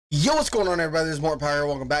Yo, what's going on, everybody? This is More Power.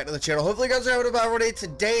 Welcome back to the channel. Hopefully you guys are having a power day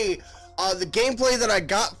today. The gameplay that I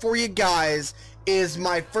got for you guys is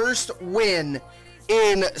my first win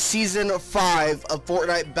in Season 5 of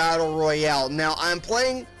Fortnite Battle Royale. Now, I'm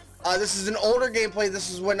playing, this is an older gameplay.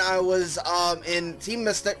 This is when I was in Team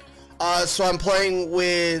Mystic. So I'm playing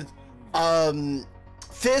with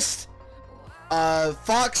Fist,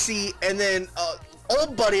 Foxy, and then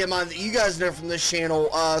old buddy of mine that you guys know from this channel,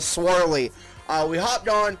 Swirly. We hopped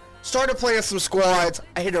on, started playing some squads.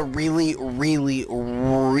 I hit a really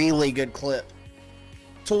good clip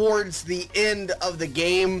towards the end of the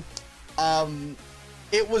game.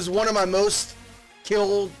 It was one of my most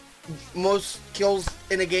kills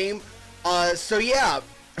in a game. So yeah,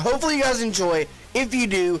 hopefully you guys enjoy. If you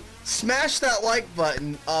do, smash that like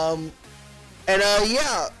button.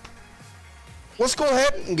 Yeah, let's go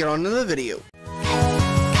ahead and get on to the video.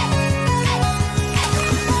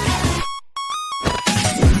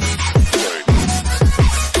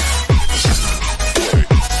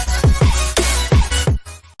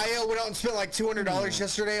 Spent like $200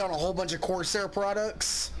 yesterday on a whole bunch of Corsair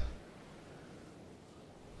products.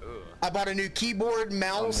 Ooh. I bought a new keyboard,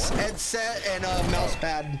 mouse, headset, and a mouse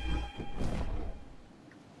pad.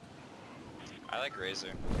 I like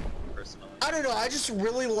Razer, personally. I don't know, I just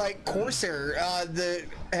really like Corsair. The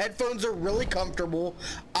headphones are really comfortable.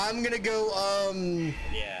 I'm gonna go,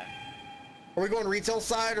 yeah. Are we going retail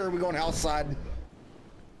side or are we going house side?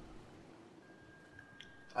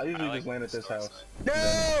 I usually just land at this house.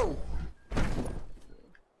 No!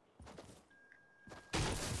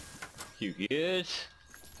 You good?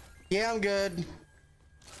 Yeah, I'm good.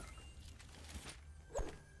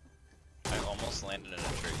 I almost landed in a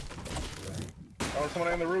tree. Oh,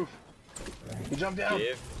 someone on the roof. He jumped down.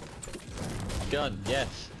 Yeah. Gun,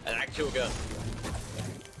 yes. An actual gun.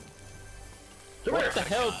 What the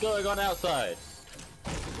hell's going on outside?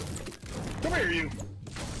 Come here, you.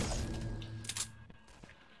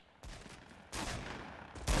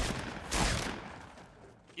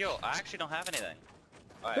 Yo, I actually don't have anything.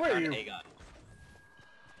 Alright, Where I are found you? a gun.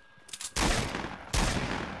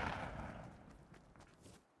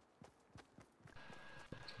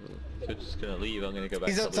 If you're just gonna leave, I'm gonna go back.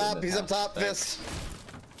 He's up top, he's up top, Fist.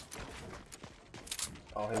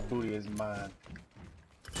 Oh, his booty is mine.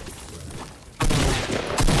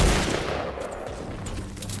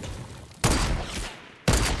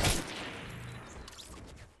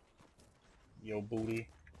 Your booty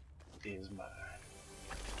is mine.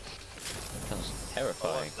 Sounds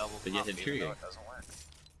terrifying, but yet intriguing.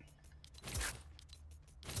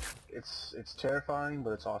 It's terrifying,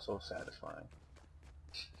 but it's also satisfying.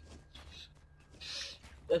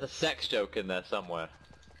 There's a sex joke in there somewhere.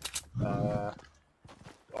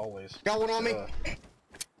 Always. Got one on me?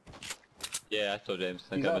 Yeah, I saw James.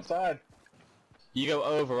 He's outside. You go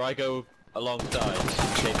over, I go alongside.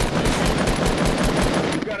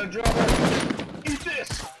 You gotta drop it. Eat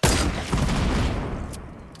this.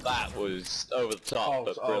 That was over the top,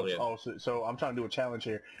 but brilliant. So I'm trying to do a challenge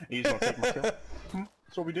here. You just gonna take my kill?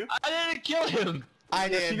 That's what we do? I didn't kill him! I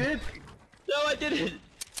did. Yes, you did? No, I didn't!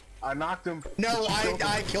 I knocked him. No,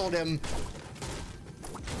 I killed him.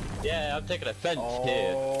 Yeah, I'm taking offense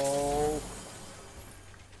here. Oh.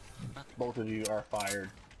 Both of you are fired.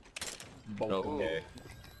 Both of Okay.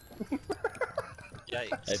 you.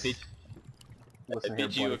 Yikes. I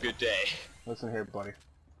bid you a good day. Listen here, buddy.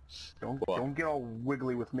 Don't get all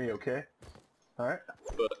wiggly with me, okay? Alright?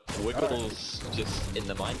 But Wiggles just in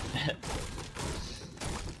the mindset.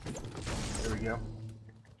 There we go.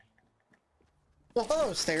 Well,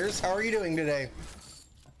 hello, Stairs. How are you doing today?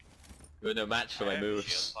 You're no match for my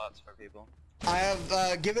moves. For people. I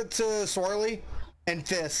have, give it to Swirly and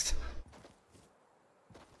Fist.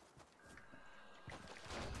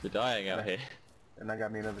 We're dying out here. And I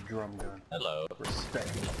got me another drum gun. Hello. Respect.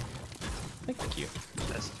 Thank you.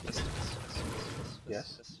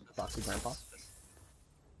 Yes? Foxy Grandpa?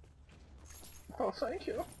 Oh, thank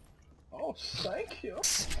you. Oh, thank you.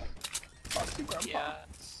 Foxy Grandpa. Yeah.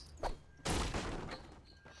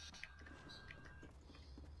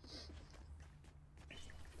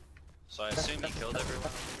 So I assume you killed everyone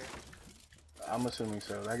over here? I'm assuming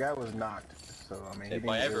so. That guy was knocked, so I mean,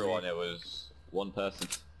 By everyone, it was one person.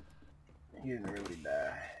 He didn't really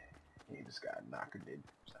die. He just got knocked.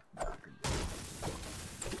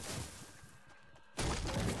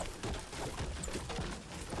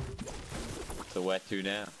 So where to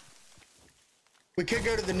now? We could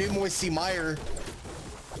go to the new Moisty Mire.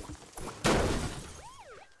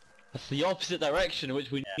 That's the opposite direction in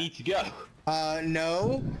which we need to go.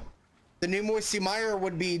 No. The new Moisty Mire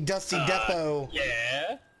would be Dusty Depot.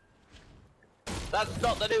 Yeah. That's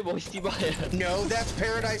not the new Moisty Mire. No, that's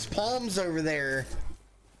Paradise Palms over there.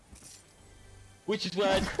 Which is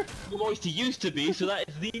where the Moisty used to be, so that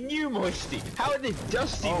is the new Moisty. How did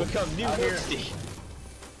Dusty become new Moisty?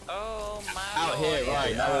 Oh my. Out here,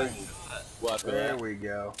 right? There we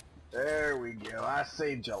go. There we go. I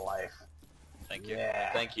saved your life. Thank you.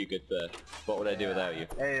 Yeah. Thank you, good sir. What would I do without you?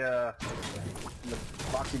 Hey,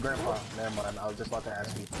 Foxy Grandpa. Never mind. I was just about to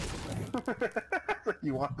ask you.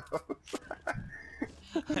 You want those?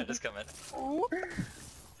 Just come in.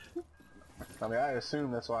 I mean, I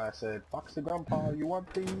assume that's why I said, Foxy Grandpa, you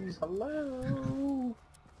want these? Hello?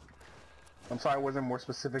 I'm sorry I wasn't more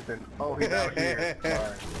specific than, oh, he's out here.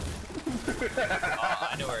 Sorry. Oh,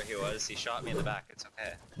 I knew where he was. He shot me in the back. It's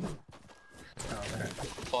okay. Okay.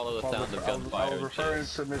 Follow the sound of gunfire. I was referring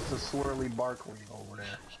to Mr. Swirly Barkley over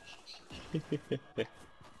there.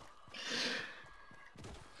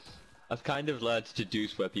 I've kind of learned to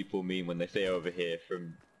deduce where people mean when they say over here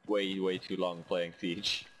from way too long playing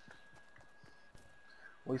Siege.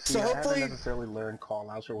 Well, see, So I hopefully- haven't necessarily learned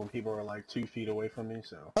call-outs for when people are like 2 feet away from me,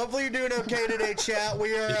 so... Hopefully you're doing okay today, chat.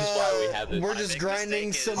 We are, This is why we have this. we're My just big grinding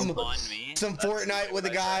mistake is some on me. That's Fortnite with the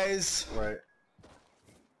my bad. guys. Right.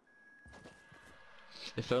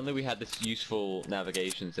 If only we had this useful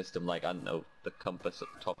navigation system like, I don't know, the compass at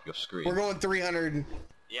the top of your screen. We're going 300.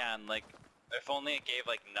 Yeah, and like, if only it gave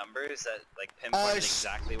like numbers that like pinpointed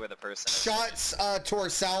exactly where the person is. Shots to our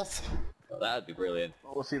south. Oh, that'd be brilliant.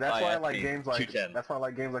 Well, see, that's Oh, why yeah, I like me. games like 210. that's why I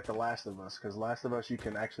like games like The Last of Us, because Last of Us you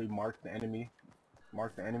can actually mark the enemies.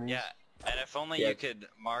 Yeah, and if only Yeah. you could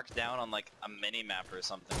mark down on like a mini map or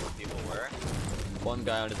something where people were, One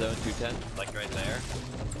guy on his own, 210? like right there.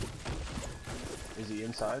 Is he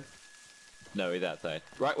inside? No, he's outside.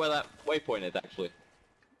 Right where that waypoint is, actually.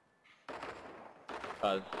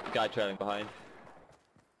 Guy trailing behind.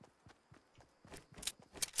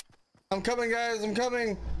 I'm coming, guys. I'm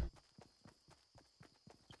coming.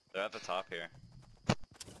 They're at the top here.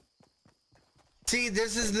 See,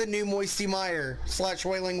 this is the new Moisty Mire /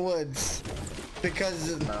 Wailing Woods.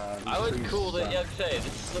 Because I would These call trees it, yeah, say,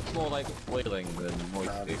 this looks more like Wailing than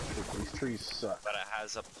Moisty. these trees suck. But it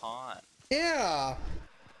has a pond. yeah,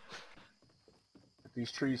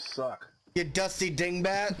 These trees suck. you dusty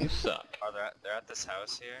dingbat. You suck. Oh, they're at this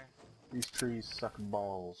house here. These trees suck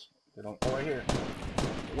balls. They don't. Oh, right here.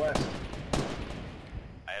 West.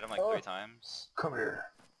 I hit him like 3 times. Come here.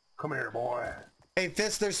 Come here, boy. Hey,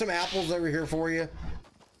 Fist, there's some apples over here for you.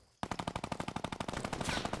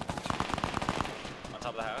 On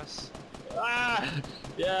top of the house. Ah!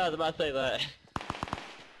 Yeah, I was about to say that.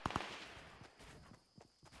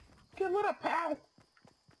 Get lit up, pal.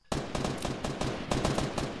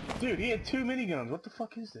 Dude, he had 2 miniguns. What the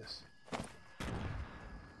fuck is this?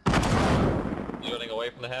 You running away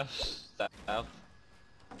from the house? South?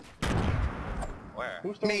 Where?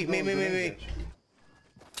 Who's throwing Me. drones in this bitch?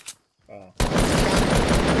 Oh.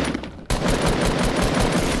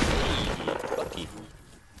 Lucky.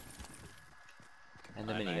 And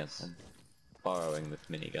the Oh, minigun. nice. I'm borrowing this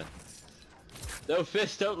minigun. No,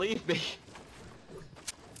 Fist, don't leave me!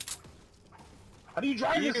 How do you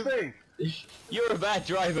drive this thing? You're a bad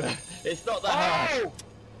driver. It's not that hard. Oh!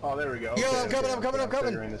 Oh, there we go. Yo, Okay, I'm coming, okay, I'm coming, okay, I'm coming.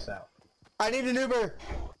 Figuring this out. I need an Uber.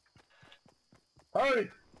 Hurry!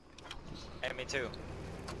 Hey, me too.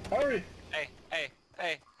 Hurry!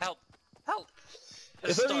 Hey, help! Help!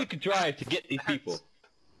 If only you could drive to get these It hurts. people.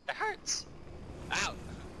 It hurts! Ow!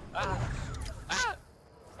 Ah! Ah!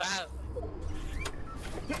 Ah!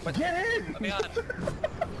 Get in! Let me on!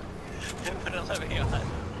 Let me on! Oh,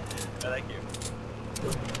 thank you.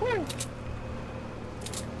 Woo!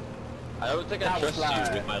 I don't think I Power trust slide.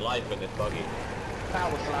 you with my life in this buggy.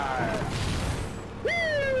 Power slide!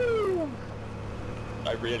 Woo!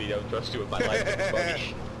 I really don't trust you with my life in this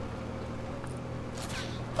buggy.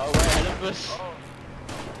 Oh, we're ahead of us. Oh!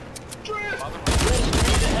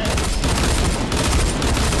 Drift!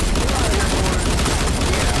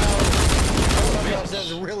 That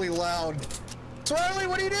was really loud. Swirly,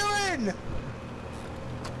 what are you doing?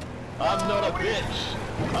 I'm not a bitch.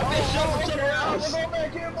 I've been shot somewhere else. We're going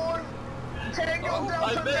back in, boys! Tango Delta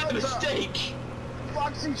I made a Delta! mistake.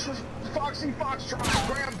 Foxy Foxtrot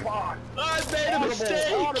Grandpa! I made a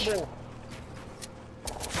mistake. Audible!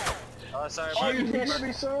 Oh, sorry, Oh, you buddy. can't hear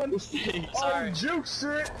me, son? Mistake. Sorry. Oh, juice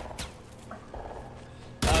it!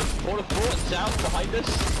 Border fort south behind us.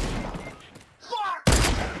 Fuck!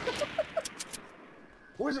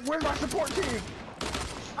 Where's my support team?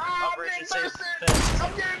 Ah, I'm Operation getting Safe thirsty! Fist.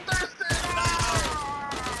 I'm getting thirsty!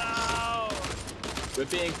 Ah! No! We're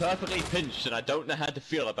being perfectly pinched, and I don't know how to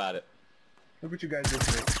feel about it. Look what you guys did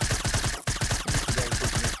to me. Look what you guys did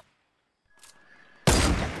to me.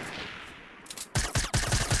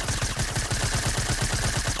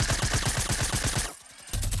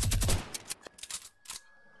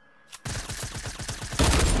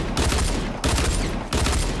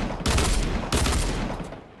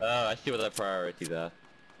 see what their priorities are.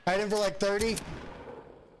 I hit him for like 30.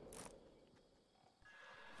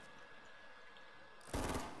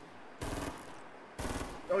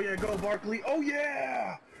 Oh yeah, go Barkley. Oh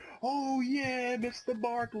yeah! Oh yeah, Mr.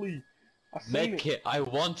 Barkley. I seen it. Medkit, I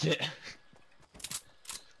want it.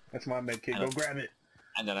 That's my medkit. Go grab it.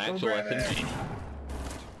 And an Go actual grab it. SMG.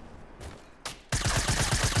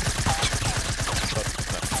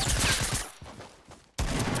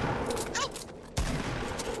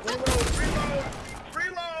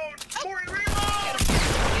 Reload! Morty, reload!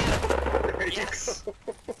 There you Yes. go.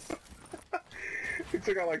 He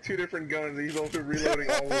took out like 2 different guns and he's also reloading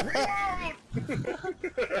all of them. Reload!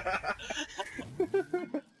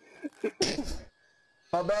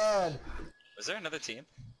 Not bad. Was there another team?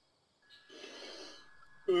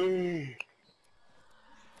 So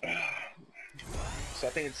I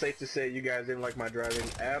think it's safe to say you guys didn't like my driving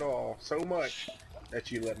at all so much that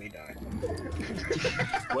you let me die.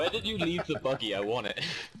 Where did you leave the buggy? I want it.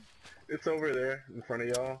 It's over there in front of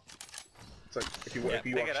y'all. It's like if you Yeah, if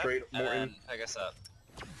you pick walk it up, straight, and Morton. then pick us up.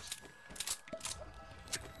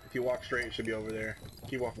 If you walk straight, it should be over there.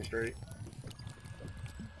 Keep walking straight.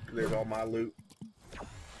 There's all my loot. It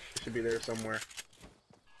should be there somewhere.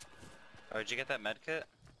 Oh, did you get that med kit?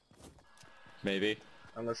 Maybe.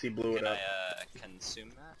 Unless he blew it Can up. I consume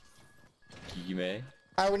that? You may.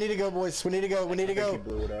 Alright, we need to go, boys. We need to go. We need to I think go. he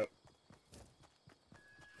blew it up.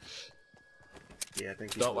 Yeah, I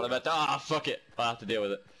think he Don't blew want it to bet. Ah, fuck it. I'll have to deal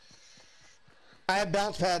with it. I have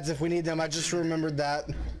bounce pads if we need them. I just remembered that.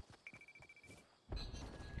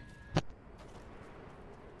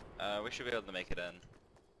 We should be able to make it in.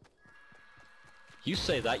 You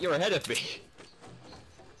say that, you're ahead of me.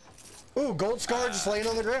 Ooh, gold scar just laying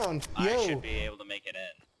on the ground. I Yo. should be able to make it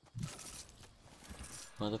in.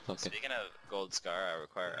 Motherfucker. Speaking of gold scar, I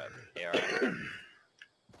require an AR.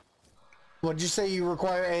 What'd you say you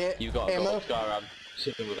require You got a ammo? gold scar, I'm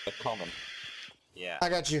sitting with a common. Yeah. I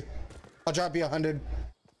got you. I'll drop you 100.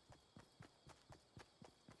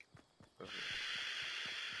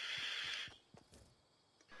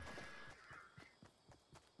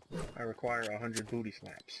 I require 100 booty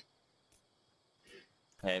slaps.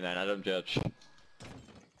 Hey man, I don't judge.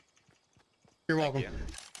 You're Thank welcome. you.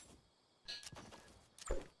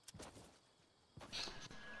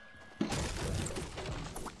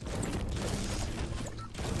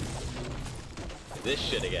 This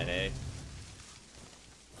shit again, eh?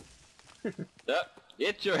 Yep,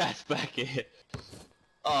 get your ass back here.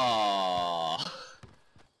 Aww.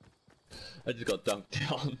 I just got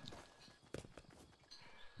dunked on.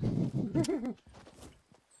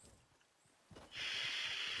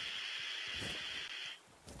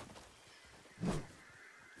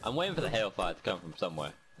 I'm waiting for the hailfire to come from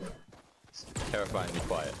somewhere. It's terrifyingly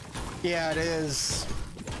quiet. Yeah, it is.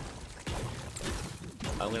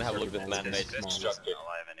 I'm gonna have a look at this man-made This structure. isn't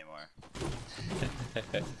alive anymore.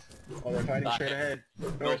 Oh, they're fighting Back straight it. ahead.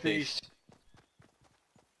 Northeast. Northeast.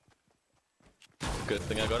 Good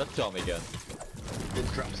thing I got a Tommy gun.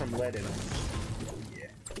 Just drop some lead in them. Yeah.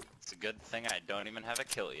 It's a good thing I don't even have a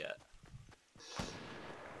kill yet.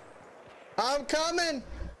 I'm coming.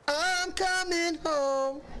 I'm coming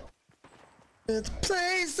home. It's a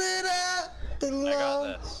place that I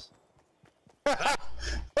belong. I got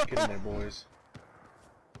this. Get in there, boys.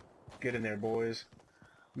 Get in there, boys.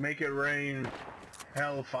 Make it rain.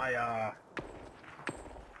 Hellfire.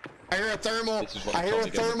 I hear a thermal. This is what I hear a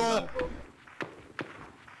Tommy gun is thermal. about.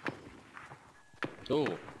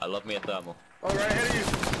 Ooh, I love me a thermal. Oh, right ahead of you.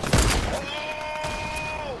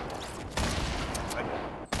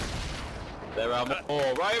 There are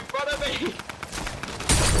more right in front of me!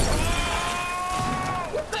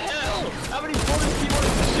 What the hell? How many bullets do you want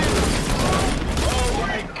us to shoot? Oh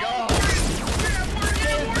my god!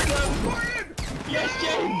 Yes,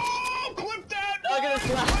 James! Oh, clip that! Look at this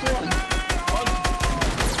last one! On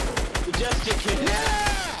the gesture kid!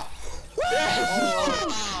 Yeah! Yes!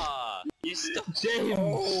 Ah, you still. James!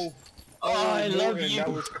 Oh, I love Morton, you!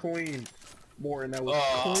 That was clean. Morton, that was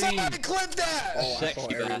Oh. clean. Somebody clip that! Oh, I Sexy saw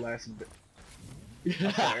every bat. last bit.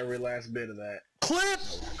 I saw every last bit of that. Clip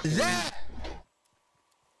that!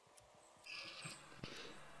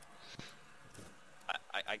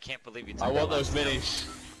 I can't believe you took I want that those last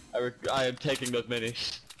minis. I am taking those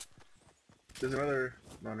minis. There's another.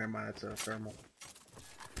 No, never mind. It's a thermal.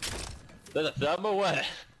 There's a thermal where?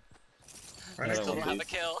 Right I I next still to don't want have you. a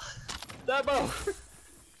kill. Thermal!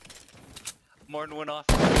 Morton went off.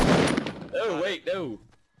 Oh wait, no.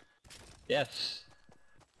 Yes.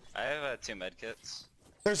 I have 2 medkits.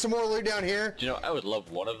 There's some more loot down here. Do you know, I would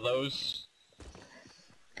love one of those.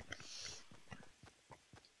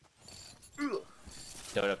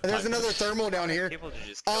 Don't have There's time for another this. thermal down here. People to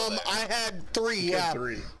just kill there. I had 3, Killed yeah.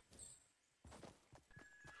 3.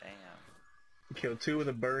 Damn. Killed 2 with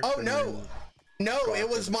a burst. Oh and no! then- No, Go it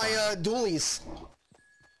after was the my fire. dualies.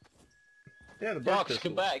 Yeah, the burst Fox, pistol.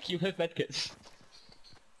 come back. You have medkits.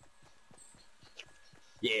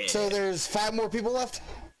 Yeah. So there's 5 more people left?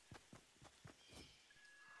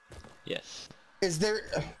 Yes. Is there...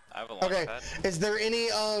 I have a launch Okay, pad. is there any,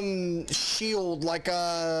 shield, like,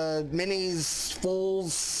 minis,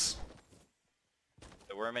 fulls?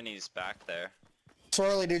 The Worminy's back there.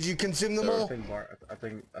 Sorry, did you consume them I all? think I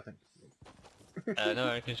think. No,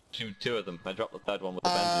 I can shoot 2 of them. I dropped the 3rd one with the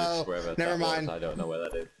bandages wherever never that mind. was. I don't know where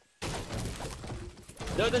that is.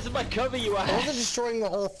 No, this is my cover, you I wasn't ass! destroying the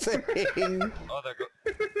whole thing. Oh,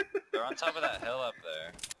 they're on top of that hill up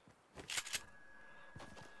there.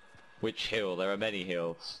 Which hill? There are many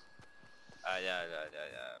hills. Yeah.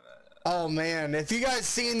 Oh man, if you guys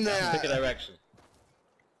seen Pick a that... direction.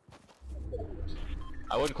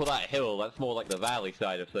 I wouldn't call that a hill, that's more like the valley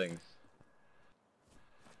side of things.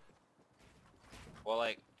 Well,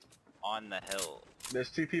 like, on the hill. There's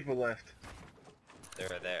 2 people left.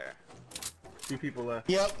 They're there. 2 people left.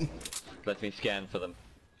 Yep. Let me scan for them.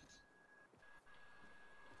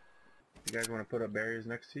 You guys want to put up barriers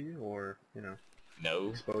next to you, or you know, No.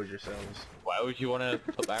 expose yourselves? Why would you want to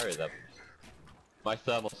put barriers up? My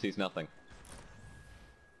thermal sees nothing.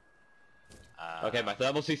 Okay, my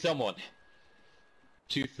thermal sees someone.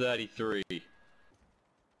 233.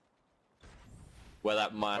 Where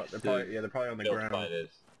that Oh, massive they're probably on the build ground. fight is.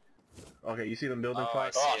 Okay, you see them building Oh,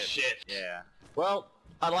 I fight? see Oh it. shit! Yeah. Well,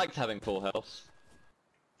 I liked having full health.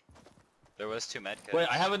 There was 2 medkits. Wait,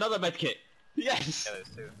 I have another medkit! Yes! Yeah, there's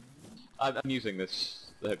 2. I'm using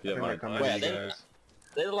this. I hope you I don't think they're mind. coming Wait, to you they're, guys.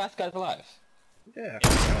 they're the last guys alive. Yeah. Yeah,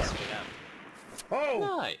 it must be them. Oh!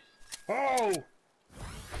 Nice! Oh!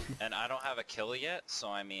 And I don't have a kill yet, so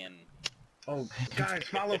I mean... Oh, guys,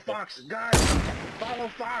 follow Fox! Guys, follow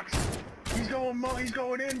Fox! He's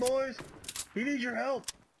going in, boys! He needs your help!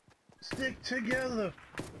 Stick together!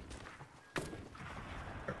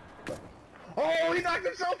 Oh, he knocked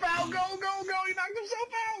himself out! Go, go, go! He knocked himself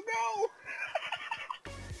out! Go!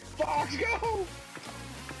 Fox, go!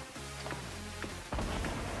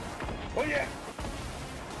 Oh, yeah!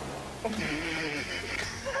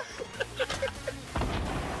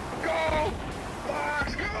 Go!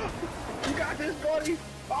 Fox, go! You got this, buddy!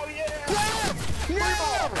 Oh, yeah!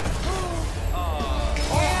 No!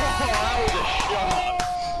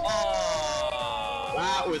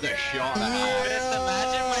 That was a shot! Just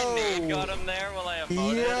imagine my nade got him there while I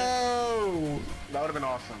emoted. Yo! That would have been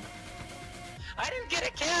awesome. I didn't get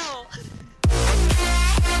a kill!